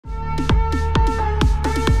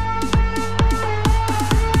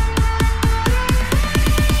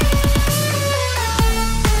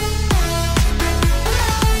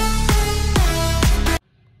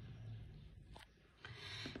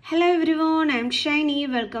I'm Shiny.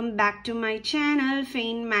 Welcome back to my channel,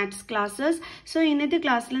 Maths Classes. So, in this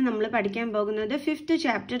class, we will study the 5th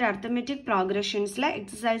chapter, Arithmetic Progressions,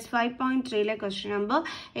 exercise 5.3, question number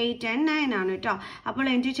 8 and 9. So,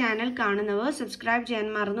 in this channel, subscribe to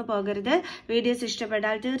the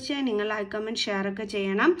videos, like, comment, share,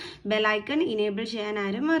 bell icon, enable.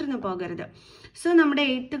 So, our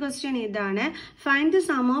 8th question is, find the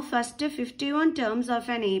sum of first 51 terms of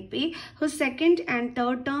an AP whose second and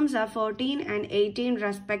third terms are 14 and 18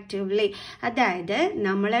 respectively. അതായത്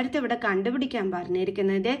നമ്മളടുത്ത് ഇവിടെ കണ്ടുപിടിക്കാൻ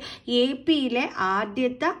പറഞ്ഞിരിക്കുന്നത് AP യിലെ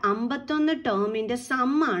ആദ്യത്തെ 51 ടേമിന്റെ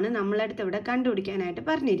some ആണ് നമ്മളടുത്ത് ഇവിടെ കണ്ടുപിടിക്കാനായിട്ട്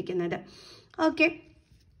പറഞ്ഞിരിക്കുന്നത്. ഓക്കേ,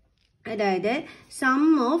 അതായത് സം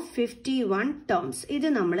ഓഫ് 51 ടേംസ് ഇത്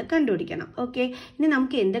നമ്മൾ കണ്ടുപിടിക്കണം. ഓക്കെ, ഇനി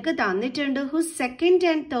നമുക്ക് എന്തൊക്കെ തന്നിട്ടുണ്ട്? Who's second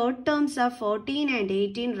and third terms R 14 and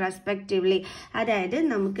 18 respectively. അതായത്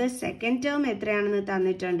നമുക്ക് സെക്കൻഡ് ടേം എത്രയാണെന്ന്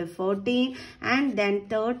തന്നിട്ടുണ്ട് 14 ആൻഡ് ദെൻ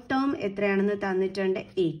തേർഡ് ടേം എത്രയാണെന്ന് തന്നിട്ടുണ്ട്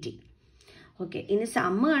 18. ഓക്കെ, ഇനി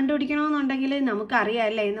സമ്മ് കണ്ടുപിടിക്കണമെന്നുണ്ടെങ്കിൽ നമുക്കറിയാം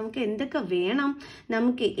അല്ലേ, നമുക്ക് എന്തൊക്കെ വേണം?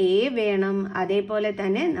 നമുക്ക് എ വേണം, അതേപോലെ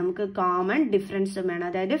തന്നെ നമുക്ക് കോമൺ ഡിഫറൻസും വേണം.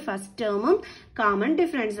 അതായത് ഫസ്റ്റ് ടേമും കോമൺ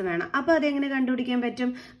ഡിഫറൻസും വേണം. അപ്പോൾ അതെങ്ങനെ കണ്ടുപിടിക്കാൻ പറ്റും?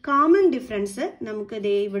 കോമൺ ഡിഫറൻസ് നമുക്ക്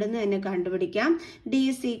ദേ ഇവിടുന്ന് തന്നെ കണ്ടുപിടിക്കാം. ഡി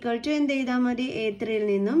ഈസ് ഈക്വൽ ടു എന്ത് ചെയ്താൽ മതി? A3യിൽ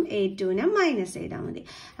നിന്നും A2നെ മൈനസ് ചെയ്താൽ മതി.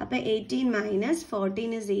 അപ്പോൾ 18 മൈനസ്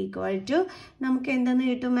 14 ഇസ് ഈക്വൽ ടു നമുക്ക് എന്തെന്ന്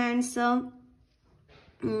കിട്ടും? ആൻസർ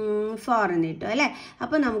 4 എന്ന് കിട്ടും അല്ലേ.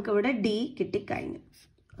 അപ്പൊ നമുക്കിവിടെ ഡി കിട്ടിക്കഴിഞ്ഞു.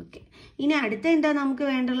 ഓക്കെ, ഇനി അടുത്ത എന്താ നമുക്ക്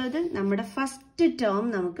വേണ്ടുള്ളത്? നമ്മുടെ ഫസ്റ്റ് ടേം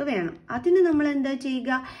നമുക്ക് വേണം. അതിന് നമ്മൾ എന്താ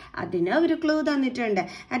ചെയ്യുക? അതിന് ഒരു ക്ലൂ തന്നിട്ടുണ്ട്.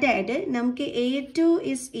 അതായത് നമുക്ക് A2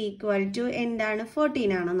 ഇസ് ഈക്വൽ ടു എന്താണ്?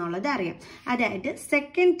 14 ആണെന്നുള്ളത് അറിയാം. അതായത്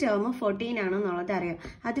സെക്കൻഡ് ടേം 14 ആണെന്നുള്ളത് അറിയാം.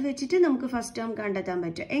 അത് വെച്ചിട്ട് നമുക്ക് ഫസ്റ്റ് ടേം കണ്ടെത്താൻ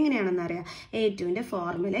പറ്റും. എങ്ങനെയാണെന്ന് അറിയാം? A2ന്റെ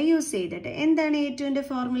ഫോർമുല യൂസ് ചെയ്തിട്ട്. എന്താണ് A2ന്റെ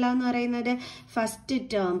ഫോർമുല എന്ന് പറയുന്നത്? ഫസ്റ്റ്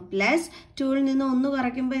ടേം പ്ലസ് 2ൽ നിന്ന് 1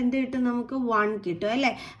 കുറയ്ക്കുമ്പോൾ എന്ത് കിട്ടും? നമുക്ക് 1 കിട്ടും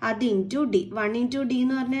അല്ലേ. അത് ഇൻറ്റു ഡി. 1 ഇൻറ്റു ഡി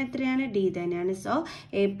എന്ന് പറഞ്ഞാൽ എത്രയാണ്? ഡി തന്നെയാണ്. So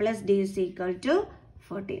A plus D is equal to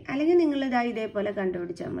 14. അല്ലെങ്കിൽ നിങ്ങൾ ഇതേപോലെ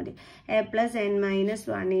കണ്ടുപിടിച്ചാൽ മതി. A plus n minus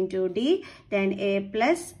 1 into D, then A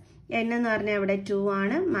plus n എന്ന് പറഞ്ഞാൽ ഇവിടെ 2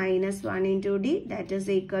 ആണ്, minus 1 into D, that is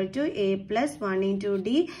equal to A plus 1 into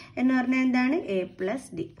D എന്ന് പറഞ്ഞാൽ എന്താണ്? A plus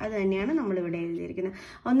D. അത് തന്നെയാണ് നമ്മൾ ഇവിടെ എഴുതിയിരിക്കുന്നത്.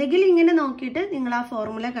 ഒന്നുകിൽ ഇങ്ങനെ നോക്കിയിട്ട് നിങ്ങൾ ആ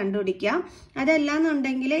ഫോർമുല കണ്ടുപിടിക്കുക.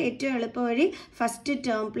 അതല്ലാന്നുണ്ടെങ്കിൽ ഏറ്റവും എളുപ്പ വഴി ഫസ്റ്റ്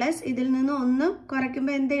ടേം പ്ലസ് ഇതിൽ നിന്ന് 1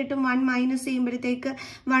 കുറയ്ക്കുമ്പോൾ എന്ത് കിട്ടും? 1 മൈനസ് ചെയ്യുമ്പോഴത്തേക്ക്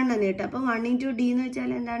 1 എന്ന് കിട്ടും. അപ്പോൾ 1 ഇൻറ്റു ഡി എന്ന്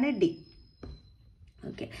വെച്ചാൽ എന്താണ്? ഡി.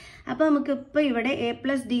 ഓക്കെ, അപ്പൊ നമുക്ക് ഇപ്പൊ ഇവിടെ A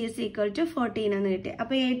plus D is equal to 14 എന്ന് കിട്ടി.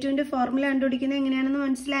 അപ്പൊ A2ന്റെ ഫോർമുല കണ്ടുപിടിക്കുന്നത് എങ്ങനെയാണെന്ന്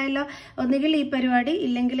മനസ്സിലായല്ലോ. ഒന്നുകിൽ ഈ പരിപാടി,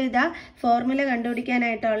 ഇല്ലെങ്കിൽ ഇതാ ഫോർമുല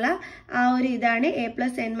കണ്ടുപിടിക്കാനായിട്ടുള്ള ആ ഒരു ഇതാണ് A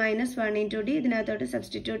plus n minus 1 into D. ഇതിനകത്തോട്ട്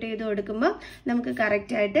സബ്സ്റ്റിറ്റ്യൂട്ട് ചെയ്ത് കൊടുക്കുമ്പോൾ നമുക്ക്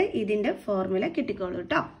കറക്റ്റ് ആയിട്ട് ഇതിന്റെ ഫോർമുല കിട്ടിക്കോളൂ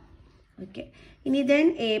കേട്ടോ. ഓക്കെ, ഇനി ദെൻ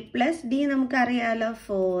A പ്ലസ് ഡി നമുക്കറിയാലോ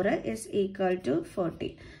 4 is equal to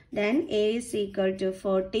 14. Then A is equal to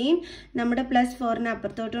 14. നമ്മുടെ പ്ലസ് 4നെ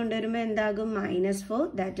അപ്പുറത്തോട്ട് കൊണ്ടുവരുമ്പോൾ എന്താകും? Minus 4.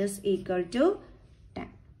 That is equal to 10.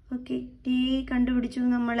 Okay, D കണ്ടുപിടിച്ചു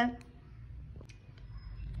നമ്മൾ.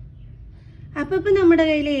 അപ്പൊ ഇപ്പൊ നമ്മുടെ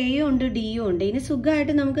കയ്യിൽ എയും ഉണ്ട് ഡിയും ഉണ്ട്. ഇനി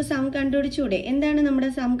സുഖമായിട്ട് നമുക്ക് സം കണ്ടുപിടിച്ചൂടെ? എന്താണ്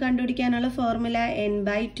നമ്മുടെ സം കണ്ടുപിടിക്കാനുള്ള formula?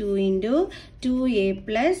 n/2 into 2A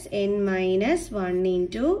plus n minus 1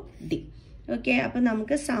 into D. Okay, അപ്പൊ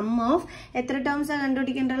നമുക്ക് സം ഓഫ് എത്ര ടേംസ് ആണ്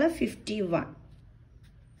കണ്ടുപിടിക്കേണ്ടത്? 51.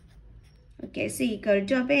 ഓക്കെ, സി ഈക്വൽ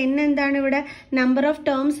ടു, അപ്പൊ n എന്താണ് ഇവിടെ? Number of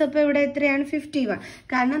terms. അപ്പൊ ഇവിടെ എത്രയാണ്? 51.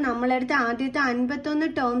 കാരണം നമ്മളടുത്ത് ആദ്യത്തെ 51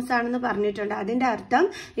 ടേംസ് ആണെന്ന് പറഞ്ഞിട്ടുണ്ട്. അതിന്റെ അർത്ഥം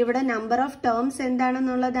ഇവിടെ നമ്പർ ഓഫ് ടേംസ്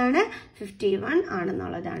എന്താണെന്നുള്ളതാണ്? 51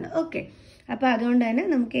 ആണെന്നുള്ളതാണ്. ഓക്കെ, അപ്പൊ അതുകൊണ്ട് തന്നെ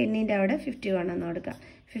നമുക്ക് എന്നിന്റെ അവിടെ 51 എന്ന് കൊടുക്കാം.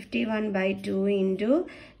 51/2 ഇൻറ്റു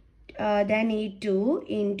ദെൻ ഈ 2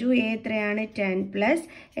 ഇൻറ്റു A എത്രയാണ്? 10 പ്ലസ്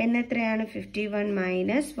n എത്രയാണ്? 51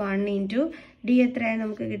 മൈനസ് 1 ഇൻറ്റു ഡി എത്രയാണ്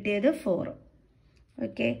നമുക്ക് കിട്ടിയത്? 4.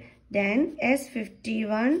 Okay, then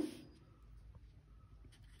S51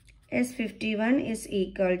 is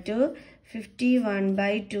equal to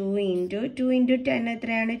 51/2 into 2 into 10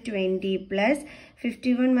 എത്രയാണ്? 20 plus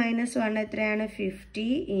 51 minus 1 എത്രയാണ്? 50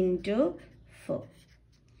 into 4.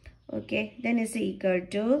 Okay, then is equal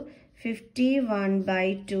to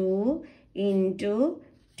 51/2 into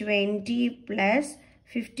 20 plus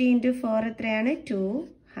 50 into 4 എത്രയാണ്?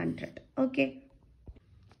 200. Okay.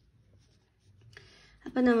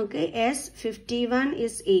 അപ്പോൾ നമുക്ക് S51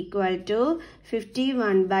 is equal to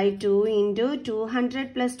 51/2 into 200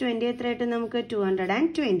 plus 20 എത്ര കിട്ടും? നമുക്ക്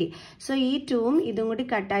 220. സോ ഈ 2ഉം ഇതും കൂടി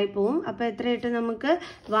കട്ടായി പോവും. അപ്പോൾ എത്ര കിട്ടും? നമുക്ക്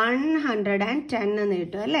 110 എന്ന്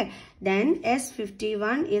കിട്ടും അല്ലേ. Then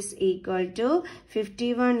S51 is equal to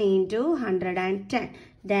 51 into 110.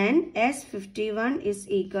 Then S51 is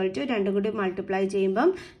equal to രണ്ടും കൂടി മൾട്ടിപ്ലൈ ചെയ്യുമ്പം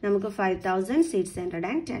നമുക്ക്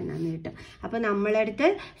 5610 എന്ന് കിട്ടും. അപ്പൊ നമ്മളടുത്ത്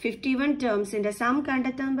 51 ടേംസിന്റെ സം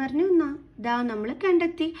കണ്ടെത്താൻ പറഞ്ഞു. ഇതാ നമ്മൾ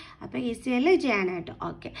കണ്ടെത്തി. അപ്പൊ ഈസി അല്ലേ ചെയ്യാനായിട്ട്?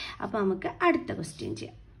 ഓക്കെ, അപ്പൊ നമുക്ക് അടുത്ത ക്വസ്റ്റ്യൻ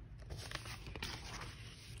ചെയ്യാം.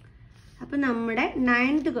 അപ്പൊ നമ്മുടെ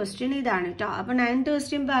 9th ക്വസ്റ്റ്യൻ ഇതാണ് കേട്ടോ. അപ്പൊ 9th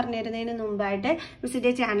ക്വസ്റ്റ്യൻ പറഞ്ഞിരുന്നതിന് മുമ്പായിട്ട്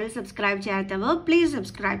മിസ്സിന്റെ ചാനൽ സബ്സ്ക്രൈബ് ചെയ്യാത്തവർ പ്ലീസ്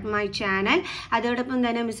സബ്സ്ക്രൈബ് മൈ ചാനൽ. അതോടൊപ്പം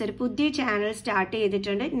തന്നെ മിസ് ഒരു പുതിയ ചാനൽ സ്റ്റാർട്ട്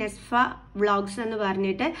ചെയ്തിട്ടുണ്ട്, നെസ്ഫ വ്ളോഗ്സ് എന്ന്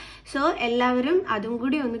പറഞ്ഞിട്ട്. സോ എല്ലാവരും അതും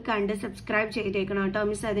കൂടി ഒന്ന് കണ്ട് സബ്സ്ക്രൈബ് ചെയ്തേക്കണം കേട്ടോ.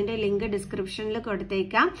 മിസ് അതിന്റെ ലിങ്ക് ഡിസ്ക്രിപ്ഷനിൽ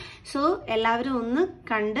കൊടുത്തേക്കാം. സോ എല്ലാവരും ഒന്ന്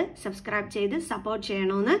കണ്ട് സബ്സ്ക്രൈബ് ചെയ്ത് സപ്പോർട്ട്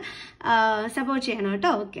ചെയ്യണം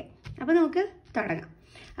കേട്ടോ. ഓക്കെ, അപ്പൊ നമുക്ക് തുടങ്ങാം.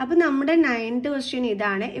 അപ്പൊ നമ്മുടെ 9th ക്വസ്റ്റ്യൻ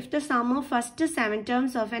ഇതാണ്. If the sum of first 7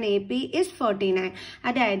 terms of an AP is 49.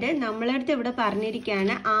 അതായത് നമ്മളടുത്ത് ഇവിടെ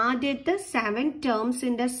പറഞ്ഞിരിക്കുകയാണ് ആദ്യത്തെ 7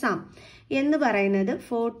 ടേംസിന്റെ സം എന്ന് പറയുന്നത്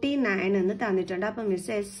 49 എന്ന് തന്നിട്ടുണ്ട്. അപ്പൊ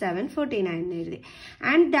മിസ് S7 49 എന്ന് എഴുതി.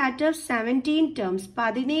 And that of 17 terms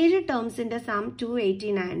 17 ടേംസിന്റെ some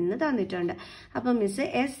 289 എന്ന് തന്നിട്ടുണ്ട്. അപ്പൊ മിസ്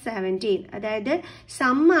S17 അതായത്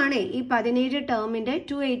സം ആണ് ഈ 17 ടേമിന്റെ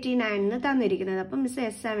 289 എന്ന് തന്നിരിക്കുന്നത്. അപ്പൊ miss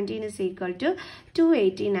S17 is equal to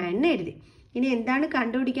 289 എന്ന് എഴുതി. ഇനി എന്താണ്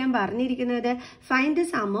കണ്ടുപിടിക്കാൻ പറഞ്ഞിരിക്കുന്നത്? Find the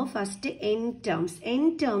sum of first n terms. n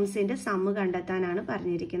ടേംസിന്റെ some കണ്ടെത്താനാണ്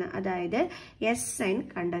പറഞ്ഞിരിക്കുന്നത്. അതായത് SN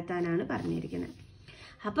കണ്ടെത്താനാണ് പറഞ്ഞിരിക്കുന്നത്.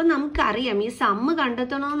 അപ്പൊ നമുക്കറിയാം ഈ സമ്മ്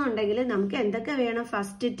കണ്ടെത്തണമെന്നുണ്ടെങ്കിൽ നമുക്ക് എന്തൊക്കെ വേണം?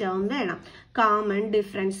 ഫസ്റ്റ് ടേം വേണം, കോമൺ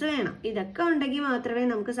ഡിഫറൻസ് വേണം. ഇതൊക്കെ ഉണ്ടെങ്കിൽ മാത്രമേ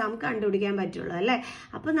നമുക്ക് സം കണ്ടുപിടിക്കാൻ പറ്റുള്ളൂ അല്ലെ.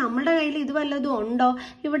 അപ്പൊ നമ്മുടെ കയ്യിൽ ഇത് വല്ലതും ഉണ്ടോ?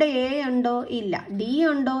 ഇവിടെ A ഉണ്ടോ? ഇല്ല. D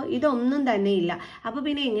ഉണ്ടോ? ഇതൊന്നും തന്നെ ഇല്ല. അപ്പൊ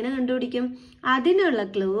പിന്നെ എങ്ങനെ കണ്ടുപിടിക്കും? അതിനുള്ള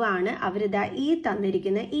ക്ലൂ ആണ് അവരിതാ ഈ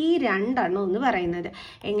തന്നിരിക്കുന്ന ഈ 2 എണ്ണം എന്ന് പറയുന്നത്.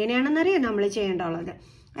 എങ്ങനെയാണെന്നറിയാം നമ്മൾ ചെയ്യേണ്ടുള്ളത്.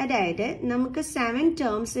 അതായത് നമുക്ക് 7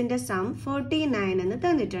 ടേംസിന്റെ സം 49 എന്ന്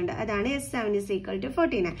തന്നിട്ടുണ്ട്. അതാണ് S7 is equal to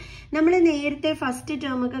 49. നമ്മൾ നേരത്തെ ഫസ്റ്റ്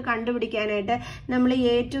ടേം ഒക്കെ കണ്ടുപിടിക്കാനായിട്ട് നമ്മൾ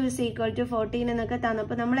A2 is equal to 14 എന്നൊക്കെ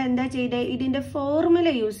തന്നപ്പോൾ നമ്മൾ എന്താ ചെയ്തത്? ഇതിന്റെ ഫോർമുല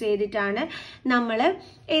യൂസ് ചെയ്തിട്ടാണ് നമ്മൾ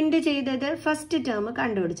എന്ത് ചെയ്തത്? ഫസ്റ്റ് ടേം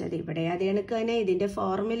കണ്ടുപിടിച്ചത്. ഇവിടെ അത് കണക്ക് തന്നെ ഇതിന്റെ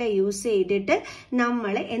ഫോർമുല യൂസ് ചെയ്തിട്ട്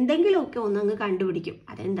നമ്മൾ എന്തെങ്കിലുമൊക്കെ ഒന്നങ്ങ് കണ്ടുപിടിക്കും.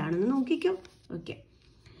 അതെന്താണെന്ന് നോക്കിക്കോ. ഓക്കെ,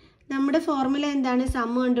 നമ്മുടെ ഫോർമുല എന്താണ് some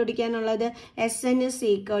കണ്ടുപിടിക്കാനുള്ളത്? SN is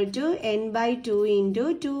equal to n/2 into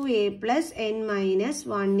 2a plus n minus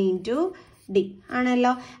 1 into d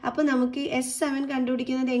ആണല്ലോ. അപ്പൊ നമുക്ക് S7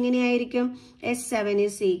 കണ്ടുപിടിക്കുന്നത് എങ്ങനെയായിരിക്കും? S7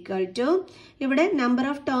 is equal to ഇവിടെ നമ്പർ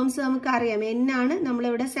ഓഫ് ടേംസ് നമുക്ക് അറിയാം, n ആണ്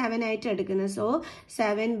നമ്മളിവിടെ 7 ആയിട്ട് എടുക്കുന്നത്. സോ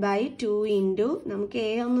 7/2 into നമുക്ക്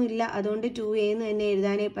A ഒന്നും ഇല്ല, അതുകൊണ്ട് 2a എന്ന് തന്നെ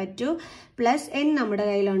എഴുതാനേ പറ്റൂ. പ്ലസ് n നമ്മുടെ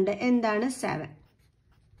കയ്യിലുണ്ട്. എന്താണ്? 7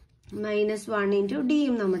 minus 1 into D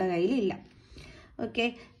നമ്മുടെ കയ്യിലില്ല. Okay,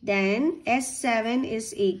 then S7 is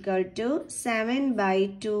equal to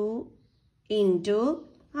 7/2 into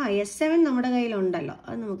S7 നമ്മുടെ കയ്യിലുണ്ടല്ലോ,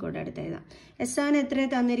 അത് നമുക്ക് ഇവിടെ അടുത്ത് എഴുതാം. S7 എത്ര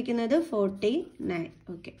തന്നിരിക്കുന്നത്? 49.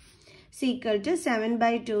 Okay, is equal to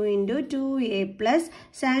 7/2 into 2a plus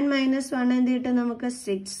 7 minus 1 എന്ത് കിട്ടും നമുക്ക്?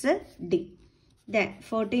 6D. Then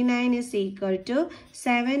 49 is equal to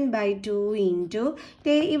 7/2 into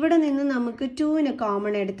ഇവിടെ നിന്ന് നമുക്ക് 2ന്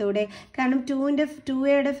കോമൺ എടുത്തൂടെ? കാരണം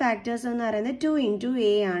 2യുടെ ഫാക്ടേഴ്സ് എന്ന് പറയുന്നത് 2 into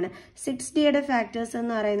a ആണ്. 6Dയുടെ ഫാക്ടേഴ്സ്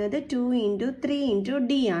എന്ന് പറയുന്നത് 2 into 3 into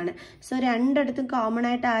D ആണ്. സോ രണ്ടിടത്തും കോമൺ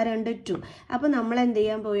ആയിട്ട് ആരുണ്ട്? 2. അപ്പൊ നമ്മൾ എന്ത്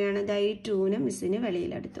ചെയ്യാൻ പോവുകയാണ്? ഈ 2ന് മിസ്സിന്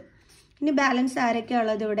വെളിയിലെടുത്തു. ഇനി ബാലൻസ് ആരൊക്കെ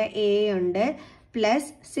ഉള്ളത്? ഇവിടെ A ഉണ്ട്.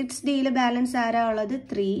 പ്ലസ് 6Dയിൽ ബാലൻസ് ആരാ ഉള്ളത്?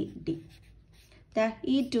 3D.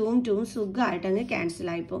 ഈ 2 സുഖമായിട്ട് അങ്ങ് ക്യാൻസൽ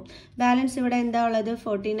ആയിപ്പോവും. ബാലൻസ് ഇവിടെ എന്താ ഉള്ളത്?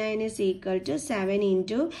 49 is equal to 7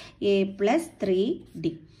 into a plus 3D.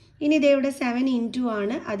 ഇനി ഇത് ഇവിടെ 7 into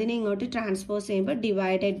ആണ്, അതിനെ ഇങ്ങോട്ട് ട്രാൻസ്പോസ് ചെയ്യുമ്പോൾ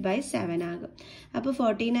ഡിവൈഡഡ് ബൈ 7 ആകും. അപ്പോൾ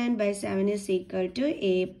 49/7 is equal to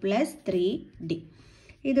a plus 3D.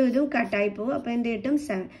 ഇതും കട്ടായി പോകും. അപ്പോൾ എന്ത് കിട്ടും?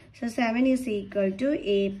 7. So 7 is equal to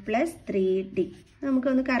a plus 3D.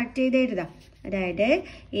 നമുക്കൊന്ന് കറക്റ്റ് ചെയ്ത് എഴുതാം. അതായത്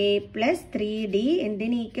a plus 3D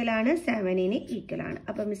എന്തിന് ഈക്വൽ ആണ്? 7ന് ഈക്വൽ ആണ്.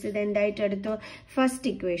 അപ്പൊ മിസ് ഇത് എന്തായിട്ട് എടുത്തു? ഫസ്റ്റ്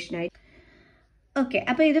ഇക്വേഷൻ ആയിട്ട്. ഓക്കെ,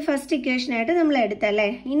 അപ്പൊ ഇത് ഫസ്റ്റ് ഇക്വേഷൻ ആയിട്ട് നമ്മൾ എടുത്തല്ലേ.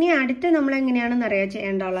 ഇനി അടുത്ത് നമ്മൾ എങ്ങനെയാണെന്ന് അറിയാൻ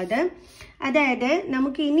ചെയ്യേണ്ടുള്ളത്. അതായത്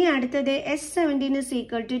നമുക്ക് ഇനി അടുത്തത് S17 is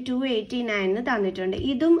equal to 289 എന്ന് തന്നിട്ടുണ്ട്.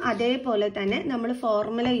 ഇതും അതേപോലെ തന്നെ നമ്മൾ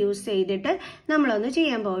ഫോർമുല യൂസ് ചെയ്തിട്ട് നമ്മളൊന്ന്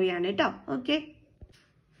ചെയ്യാൻ പോവുകയാണ് കേട്ടോ. ഓക്കെ,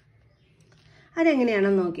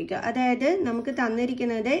 അതെങ്ങനെയാണെന്ന് നോക്കിക്കോ. അതായത് നമുക്ക്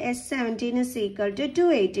തന്നിരിക്കുന്നത് S17 is equal to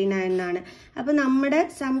 289 എന്നാണ്. അപ്പൊ നമ്മുടെ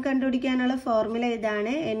സം കണ്ടുപിടിക്കാനുള്ള ഫോർമുല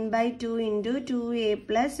ഇതാണ്, n/2 into 2a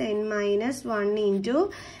plus n minus 1 into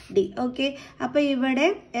D. Okay, അപ്പൊ ഇവിടെ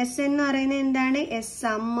SN എന്ന് പറയുന്നത് എന്താണ്?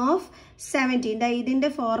 Some of 17.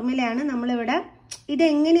 ഇതിന്റെ ഫോർമുലയാണ് നമ്മളിവിടെ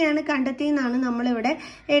ഇതെങ്ങനെയാണ് കണ്ടെത്തിയെന്നാണ് നമ്മളിവിടെ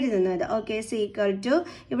എഴുതുന്നത്. ഓക്കെ, ഈക്വൽ ടു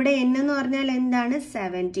ഇവിടെ n എന്ന് പറഞ്ഞാൽ എന്താണ്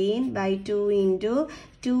 17/2 ഇൻറ്റു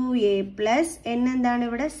 2a പ്ലസ് n എന്താണ്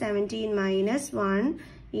ഇവിടെ 17 minus 1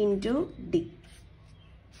 into d.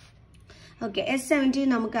 Okay, S17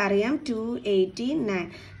 നമുക്കറിയാം 289.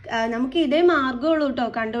 നമുക്ക് ഇതേ മാർഗമുള്ളൂ കേട്ടോ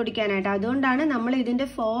കണ്ടുപിടിക്കാനായിട്ട്. അതുകൊണ്ടാണ് നമ്മൾ ഇതിന്റെ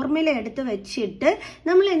ഫോർമുല എടുത്ത് വെച്ചിട്ട്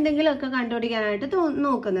നമ്മൾ എന്തെങ്കിലുമൊക്കെ കണ്ടുപിടിക്കാനായിട്ട്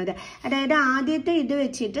നോക്കുന്നത്. അതായത് ആദ്യത്തെ ഇത്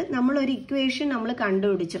വെച്ചിട്ട് നമ്മൾ ഒരു ഇക്വേഷൻ നമ്മൾ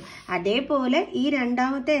കണ്ടുപിടിച്ചു. അതേപോലെ ഈ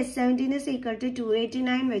രണ്ടാമത്തെ S17 is equal to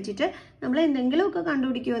 289 വെച്ചിട്ട് നമ്മൾ എന്തെങ്കിലുമൊക്കെ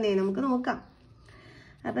കണ്ടുപിടിക്കുമെന്നേ നമുക്ക് നോക്കാം.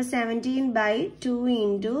 അപ്പൊ 17/2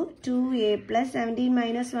 ഇൻറ്റു 2a പ്ലസ് 17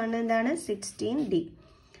 മൈനസ് 1 എന്താണ് 16d.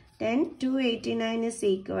 Then 289 is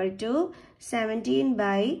equal to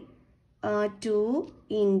 17/2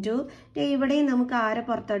 into ഇവിടെയും നമുക്ക് ആരെ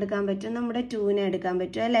പുറത്തെടുക്കാൻ പറ്റും? നമ്മുടെ 2നെ എടുക്കാൻ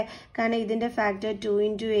പറ്റും അല്ലേ? കാരണം ഇതിന്റെ ഫാക്ടർ 2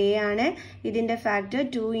 ഇൻറ്റു a ആണ്, ഇതിന്റെ ഫാക്ടർ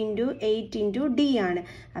 2 ഇൻറ്റു 8 ഇൻറ്റു d ആണ്.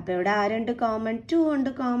 അപ്പൊ ഇവിടെ ആരുണ്ട് കോമൺ? 2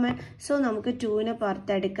 ഉണ്ട് കോമൺ. സോ നമുക്ക് 2നെ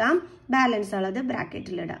പുറത്തെടുക്കാം, ബാലൻസ് ഉള്ളത്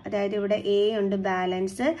ബ്രാക്കറ്റിലിടാം. അതായത് ഇവിടെ a ഉണ്ട്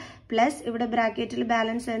ബാലൻസ്, പ്ലസ് ഇവിടെ ബ്രാക്കറ്റിൽ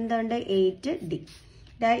ബാലൻസ് എന്തുണ്ട് 8d.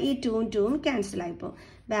 ഈ 2ഉം ക്യാൻസൽ ആയിപ്പോ.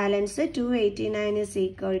 Balance 289 is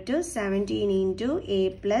equal to 17 into a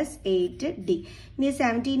plus 8d. ഇനി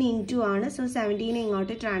 17 into ആണ്. സോ 17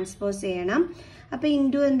 ഇങ്ങോട്ട് ട്രാൻസ്പോസ് ചെയ്യണം. അപ്പൊ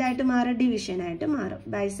ഇൻറ്റു എന്തായിട്ട് മാറും? ഡിവിഷൻ ആയിട്ട് മാറും.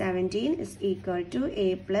 By 17 is equal to a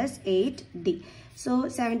plus 8d. So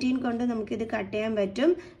 17 കൊണ്ട് നമുക്കിത് കട്ട് ചെയ്യാൻ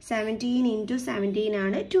പറ്റും. 17 into 17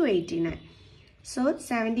 ആണ് 289. So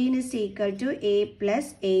 17 is equal to a plus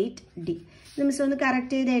 8d. Miss ഒന്ന്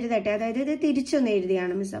കറക്റ്റ് ചെയ്ത് എഴുതട്ടെ. അതായത് ഇത് തിരിച്ചൊന്ന്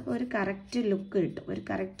എഴുതിയാണ് മിസ്. അപ്പോൾ ഒരു കറക്റ്റ് ലുക്ക് കിട്ടും, ഒരു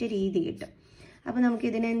കറക്റ്റ് രീതി കിട്ടും. അപ്പോൾ നമുക്ക്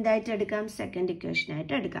ഇതിനെ എന്തായിട്ട് എടുക്കാം? സെക്കൻഡ്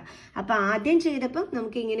ഇക്വേഷനായിട്ട് എടുക്കാം. അപ്പോൾ ആദ്യം ചെയ്തപ്പോൾ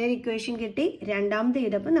നമുക്ക് ഇങ്ങനെ ഒരു ഇക്വേഷൻ കിട്ടി, രണ്ടാമത്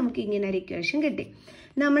ചെയ്തപ്പോൾ നമുക്ക് ഇങ്ങനെ ഒരു ഇക്വേഷൻ കിട്ടി.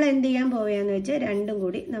 നമ്മൾ എന്ത് ചെയ്യാൻ പോവുകയെന്ന് വെച്ചാൽ രണ്ടും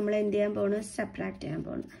കൂടി നമ്മൾ എന്ത് ചെയ്യാൻ പോകണം? സബ്ട്രാക്ട് ചെയ്യാൻ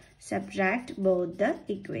പോകണം. Subtract both the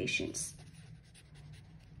equations.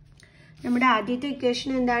 നമ്മുടെ ആദ്യത്തെ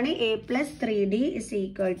ഇക്വേഷൻ എന്താണ്? a plus 3d is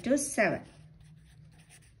equal to 7.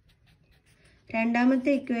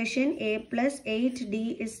 രണ്ടാമത്തെ equation a plus 8d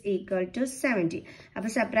is equal to 70. അപ്പൊ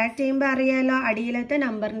സബ്ട്രാക്ട് ചെയ്യുമ്പോൾ അറിയാലോ, അടിയിലത്തെ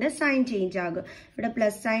നമ്പറിന്റെ സൈൻ ചേഞ്ച് ആകും. ഇവിടെ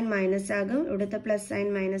പ്ലസ് സൈൻ മൈനസ് ആകും, ഇവിടുത്തെ പ്ലസ് സൈൻ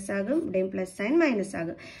മൈനസ് ആകും, ഇവിടെയും പ്ലസ് സൈൻ മൈനസ്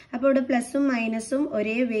ആകും. അപ്പോൾ ഇവിടെ പ്ലസും മൈനസും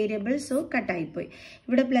ഒരേ വേരിയബിൾ, സോ കട്ടായിപ്പോയി.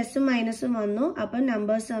 ഇവിടെ പ്ലസും മൈനസും വന്നു. അപ്പം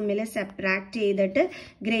നമ്പേഴ്സ് തമ്മിൽ സബ്ട്രാക്ട് ചെയ്തിട്ട്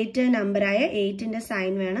ഗ്രേറ്റർ നമ്പറായ 8ന്റെ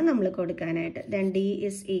സൈൻ വേണം നമ്മൾ കൊടുക്കാനായിട്ട്. Then d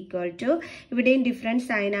is equal to ഇവിടെയും ഡിഫറെന്റ്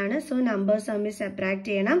സൈൻ ആണ്. സോ നമ്പേഴ്സ് തമ്മിൽ സബ്ട്രാക്ട്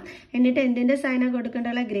ചെയ്യണം. എന്നിട്ട് എന്തിന്റെ സൈനാ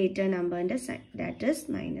കൊടുക്കേണ്ടത്? ഗ്രേറ്റർ നമ്പറിന്റെ sign, that is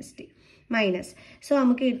minus d. Minus. So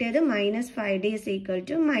നമുക്ക് കിട്ടിയത് minus 5d is equal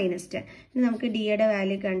to minus 10. ഇനി നമുക്ക് ഡിയുടെ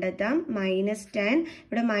വാല്യൂ കണ്ടെത്താം. മൈനസ് 10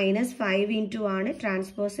 ഇവിടെ മൈനസ് 5 ഇൻറ്റു ആണ്,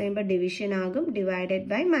 ട്രാൻസ്പോസ് ചെയ്യുമ്പോൾ ഡിവിഷൻ ആകും, ഡിവൈഡഡ്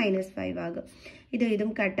ബൈ മൈനസ് 5 ആകും. ഇതും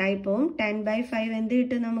കട്ടായി പോവും. 10/5 എന്ത്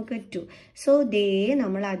കിട്ടും നമുക്ക്? 2. സോ ദേ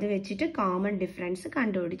നമ്മൾ അത് വെച്ചിട്ട് കോമൺ ഡിഫറൻസ്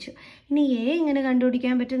കണ്ടുപിടിച്ചു. ഇനി എ എങ്ങനെ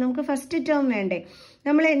കണ്ടുപിടിക്കാൻ പറ്റും? നമുക്ക് ഫസ്റ്റ് ടേം വേണ്ടേ?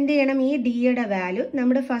 നമ്മൾ എന്ത് ചെയ്യണം? ഈ ഡിയുടെ വാല്യൂ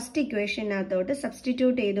നമ്മുടെ ഫസ്റ്റ് ഇക്വേഷനകത്തോട്ട്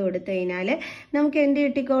സബ്സ്റ്റിറ്റ്യൂട്ട് ചെയ്ത് കൊടുത്തു കഴിഞ്ഞാൽ നമുക്ക് എന്ത്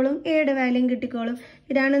കിട്ടിക്കോളും? എയുടെ വാല്യൂ കിട്ടിക്കോളും.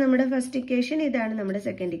 ഇതാണ് നമ്മുടെ ഫസ്റ്റ് ഇക്വേഷൻ, ഇതാണ് നമ്മുടെ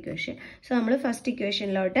സെക്കൻഡ് ഇക്വേഷൻ. സോ നമ്മൾ ഫസ്റ്റ്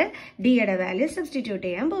ഇക്വേഷനിലോട്ട് ഡിയുടെ വാല്യൂ സബ്സ്റ്റിറ്റ്യൂട്ട്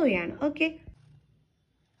ചെയ്യാൻ പോവുകയാണ്. ഓക്കെ,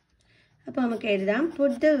 അപ്പോൾ നമുക്ക് എഴുതാം.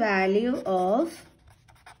 Put the value of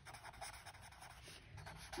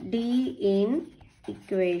D in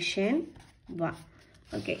equation 1.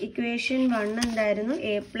 Okay, equation 1 എന്തായിരുന്നു?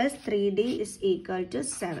 a plus 3d is equal to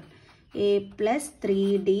 7. a plus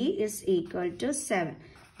 3d is equal to 7.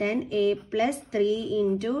 Then a plus 3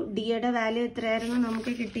 into ഡിയുടെ value എത്രയായിരുന്നു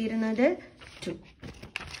നമുക്ക് കിട്ടിയിരുന്നത്? 2.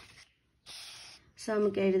 സോ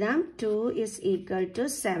നമുക്ക് എഴുതാം 2 is equal to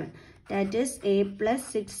 7. That is a plus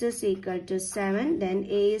 6 is equal to 7. Then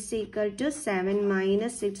a is equal to 7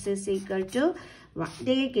 minus 6 is equal to 1.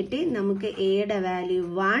 ഇതേ കിട്ടി. നമുക്ക് എയുടെ value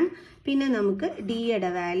 1, പിന്നെ നമുക്ക്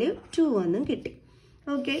ഡിയുടെ വാല്യൂ 2 എന്നും കിട്ടി.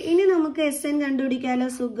 ഓക്കെ, ഇനി നമുക്ക് എസ് എൻ കണ്ടുപിടിക്കാലോ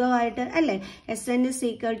സുഖമായിട്ട് അല്ലേ? S N is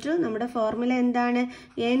equal to നമ്മുടെ ഫോർമുല എന്താണ്?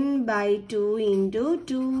 n/2 into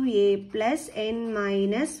 2a plus n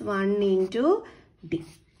minus 1 into D.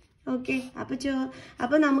 Okay,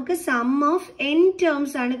 അപ്പൊ നമുക്ക് സം ഓഫ് n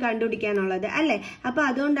ടേംസ് ആണ് കണ്ടുപിടിക്കാനുള്ളത് അല്ലെ? അപ്പൊ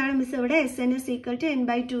അതുകൊണ്ടാണ് മിസ് ഇവിടെ S N is equal to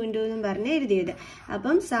n/2 into എന്ന് പറഞ്ഞ് എഴുതിയത്.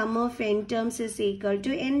 അപ്പം some of n terms is equal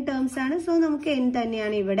to n terms ആണ്. സോ നമുക്ക് n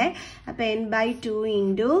തന്നെയാണ് ഇവിടെ. അപ്പൊ n/2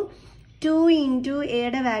 ഇൻറ്റു 2 ഇൻറ്റു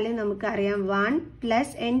എയുടെ വാല്യൂ നമുക്കറിയാം 1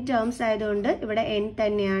 പ്ലസ് n ടേംസ് ആയതുകൊണ്ട് ഇവിടെ n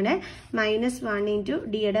തന്നെയാണ്. മൈനസ് 1 ഇൻറ്റു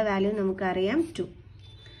ഡിയുടെ വാല്യൂ നമുക്കറിയാം 2.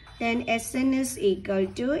 Then Sn is equal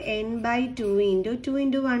to n/2 into 2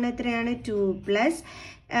 into 1 എത്രയാണ്? 2 plus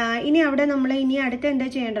ഇനി അവിടെ നമ്മൾ ഇനി അടുത്ത് എന്താ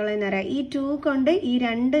ചെയ്യേണ്ടതെന്ന് അറിയാം. ഈ 2 കൊണ്ട് ഈ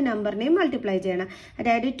 2 നമ്പറിനെയും മൾട്ടിപ്ലൈ ചെയ്യണം.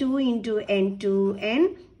 അതായത് 2 into n 2n,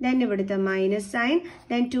 then ഇവിടുത്തെ മൈനസ് സൈൻ,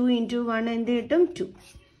 then 2 into 1 എന്ത് കിട്ടും 2.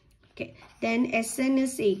 Okay, then Sn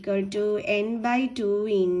is equal to n/2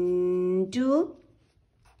 into,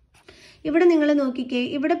 ഇവിടെ നിങ്ങൾ നോക്കിക്കേ,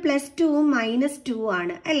 ഇവിടെ +2ഉം -2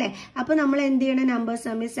 ആണ് അല്ലേ. അപ്പോൾ നമ്മൾ എന്ത് ചെയ്യണം, നമ്പേഴ്സ്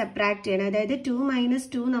തമ്മിൽ സെപ്പറേറ്റ് ചെയ്യണം. അതായത് 2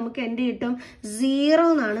 - 2 നമുക്ക് എന്ത് കിട്ടും, 0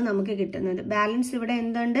 എന്നാണ് നമുക്ക് കിട്ടുന്നത്. ബാലൻസ് ഇവിടെ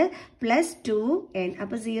എന്തുണ്ട്, +2n.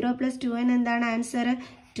 അപ്പോൾ 0 + 2n എന്താണ് ആൻസർ,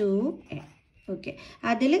 2n. ഓക്കെ,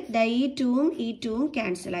 അതിൽ ഈ 2ഉം ഈ 2ഉം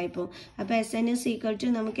ക്യാൻസൽ ആയിപ്പോവും. അപ്പോൾ Sn is equal to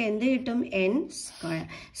നമുക്ക് എന്ത് കിട്ടും, n².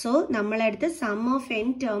 സോ നമ്മളടുത്ത് സം ഓഫ് n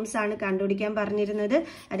ടേംസ് ആണ് കണ്ടുപിടിക്കാൻ പറഞ്ഞിരുന്നത്.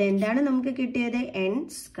 അതെന്താണ് നമുക്ക് കിട്ടിയത്,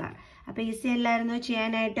 n². അപ്പോൾ ഈസി അല്ലായിരുന്നോ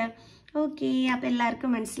ചെയ്യാനായിട്ട്? ഓക്കെ, അപ്പോൾ എല്ലാവർക്കും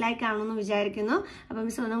മനസ്സിലായി കാണുമെന്ന് വിചാരിക്കുന്നു. അപ്പോൾ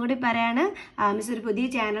മിസ് ഒന്നും കൂടി പറയാണ്, മിസ് ഒരു പുതിയ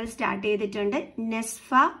ചാനൽ സ്റ്റാർട്ട് ചെയ്തിട്ടുണ്ട്, നെസ്ഫ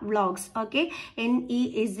വ്ളോഗ്സ്. Okay,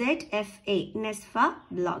 NEZFA, നെസ്ഫ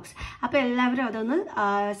vlogs. അപ്പോൾ എല്ലാവരും അതൊന്ന്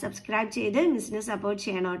സബ്സ്ക്രൈബ് ചെയ്ത് മിസ്സിനെ സപ്പോർട്ട്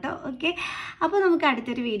ചെയ്യണം കേട്ടോ. ഓക്കെ, അപ്പോൾ നമുക്ക്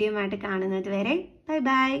അടുത്തൊരു വീഡിയോ ആയിട്ട് കാണുന്നത് വരെ ബൈ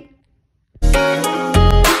ബൈ.